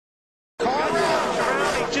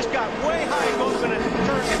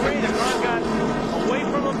debris. The car got away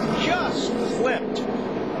from him, just flipped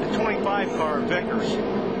the 25 car, Vickers.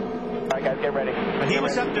 All right, guys, get ready. But he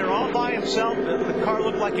was up there all by himself. The car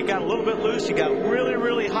looked like it got a little bit loose. He got really,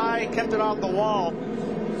 really high, kept it off the wall.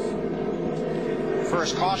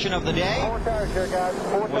 First caution of the day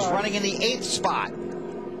was running in the 8th spot.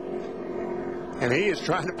 And he is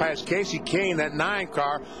trying to pass Casey Kane, that 9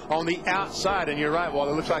 car, on the outside. And you're right, Walt.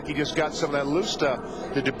 It looks like he just got some of that loose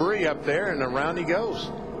stuff, the debris up there, and around he goes.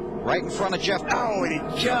 Right in front of Jeff. Oh, and he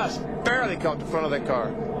just barely caught the front of that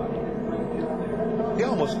car. He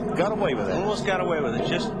almost got away with it. Almost got away with it.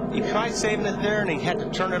 Just he tried saving it there, and he had to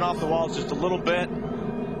turn it off the wall just a little bit.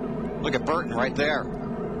 Look at Burton right there.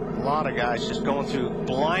 A lot of guys just going through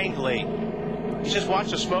blindly. You just watch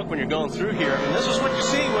the smoke when you're going through here. And this is what you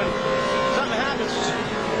see when something happens.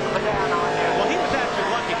 Well, he was actually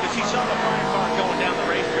lucky because he saw the fire car going down the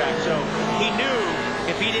racetrack. So he knew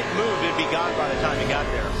if he didn't move, it'd be gone by the time he got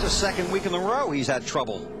there. It's the second week in a row he's had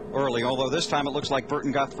trouble early, although this time it looks like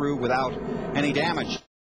Burton got through without any damage.